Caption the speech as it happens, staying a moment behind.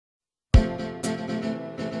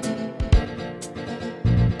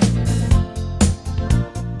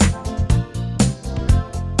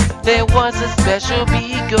There was a special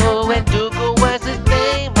beagle and Doogle was his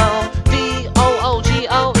name. Oh,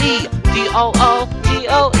 D-O-O-G-O-E,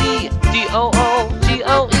 D-O-O-G-O-E,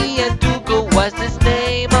 D-O-O-G-O-E, and Doogle was his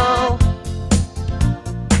name. Oh,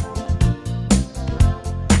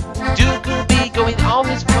 Doogle Beagle and all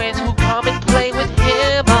his friends who come and play with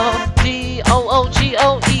him. Oh,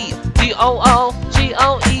 D-O-O-G-O-E,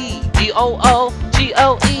 D-O-O-G-O-E,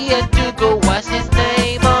 D-O-O-G-O-E, and Doogle was his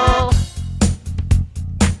name. Oh,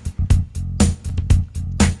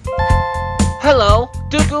 hello,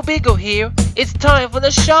 Doogle Beagle here. It's time for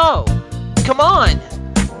the show. Come on.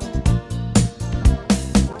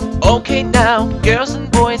 Okay now, girls and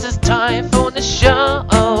boys, it's time for the show.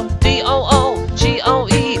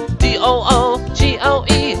 D-O-O-G-O-E,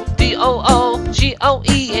 D-O-O-G-O-E,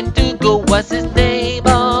 D-O-O-G-O-E, and Doogle was his name.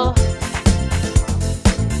 Oh,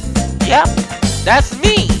 yep, that's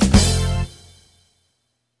me.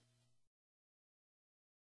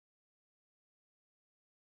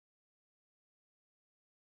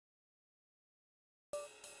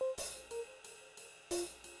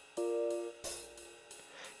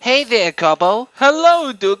 Hey there, Cobo.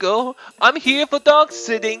 Hello, Doogle. I'm here for dog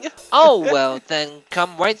sitting. Oh, well, then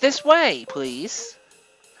come right this way, please.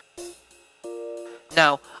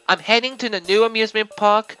 Now, I'm heading to the new amusement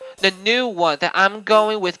park, the new one that I'm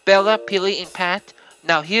going with Bella, Pilly, and Pat.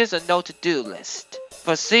 Now, here's a no-to-do list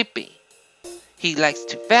for Zippy. He likes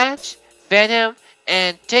to fetch, fed him,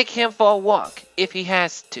 and take him for a walk if he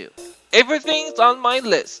has to. Everything's on my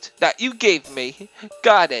list that you gave me.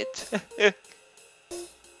 Got it.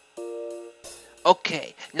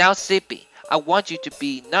 Okay, now Zippy, I want you to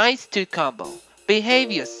be nice to Combo.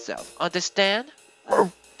 Behave yourself, understand?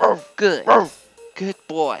 Good. Good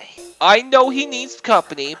boy. I know he needs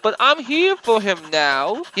company, but I'm here for him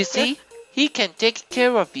now. You see, he can take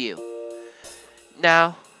care of you.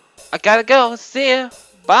 Now, I gotta go. See ya.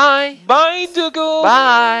 Bye. Bye, Doogle.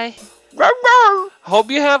 Bye. Hope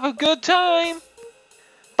you have a good time.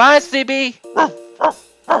 Bye, Zippy.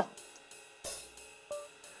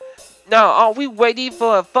 Now, are we ready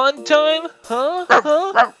for a fun time? Huh?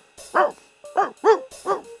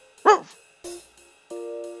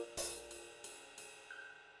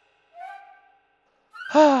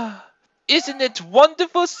 Isn't it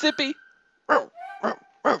wonderful, Zippy?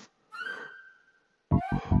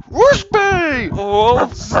 Whoosby!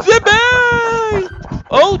 Oh, Zippy!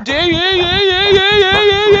 Oh dear, yeah.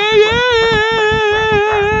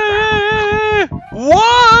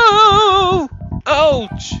 Whoa!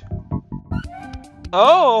 Ouch!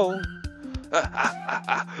 Oh!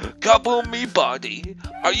 Couple me body.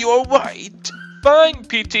 Are you alright? Fine,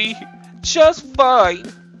 Petey. Just fine.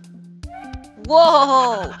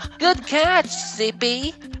 Whoa! Good catch,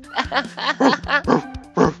 Zippy.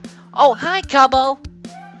 Oh, hi, Cobo.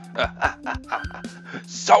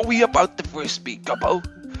 Sorry about the frisbee, Cobo.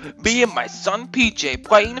 Me and my son PJ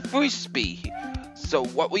playing frisbee. So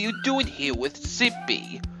what were you doing here with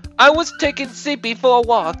Zippy? I was taking Zippy for a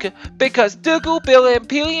walk because Doogle, Bill, and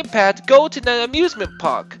Peely and Pat go to the amusement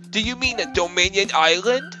park. Do you mean the Dominion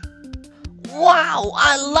Island? Wow,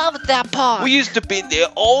 I love that park. We used to be there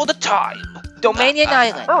all the time. Dominion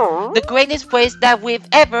Island, the greatest place that we've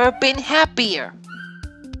ever been happier.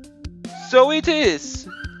 So it is.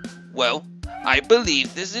 Well, I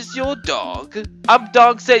believe this is your dog. I'm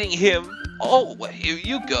dog sitting him. Oh, well, here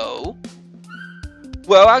you go.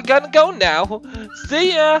 Well, I gotta go now.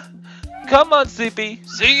 See ya. Come on, Zippy.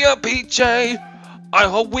 See ya, PJ. I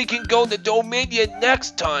hope we can go to Dominion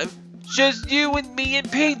next time. Just you and me and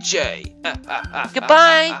PJ.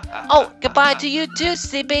 Goodbye. Oh, goodbye to you too,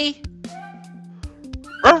 Zippy.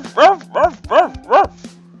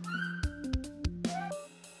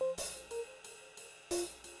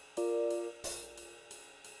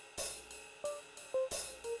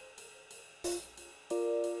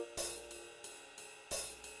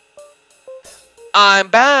 I'm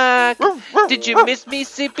back. Did you miss me,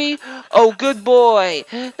 Zippy? Oh, good boy.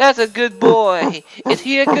 That's a good boy. Is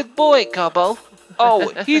he a good boy, Cobo?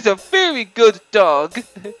 Oh, he's a very good dog.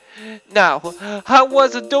 Now, how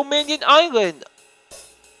was the Dominion Island?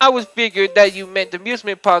 I was figured that you meant the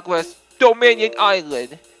amusement park was Dominion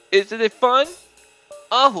Island. Isn't it fun?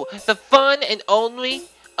 Oh, the fun and only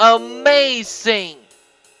amazing.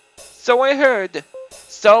 So I heard.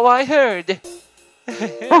 So I heard.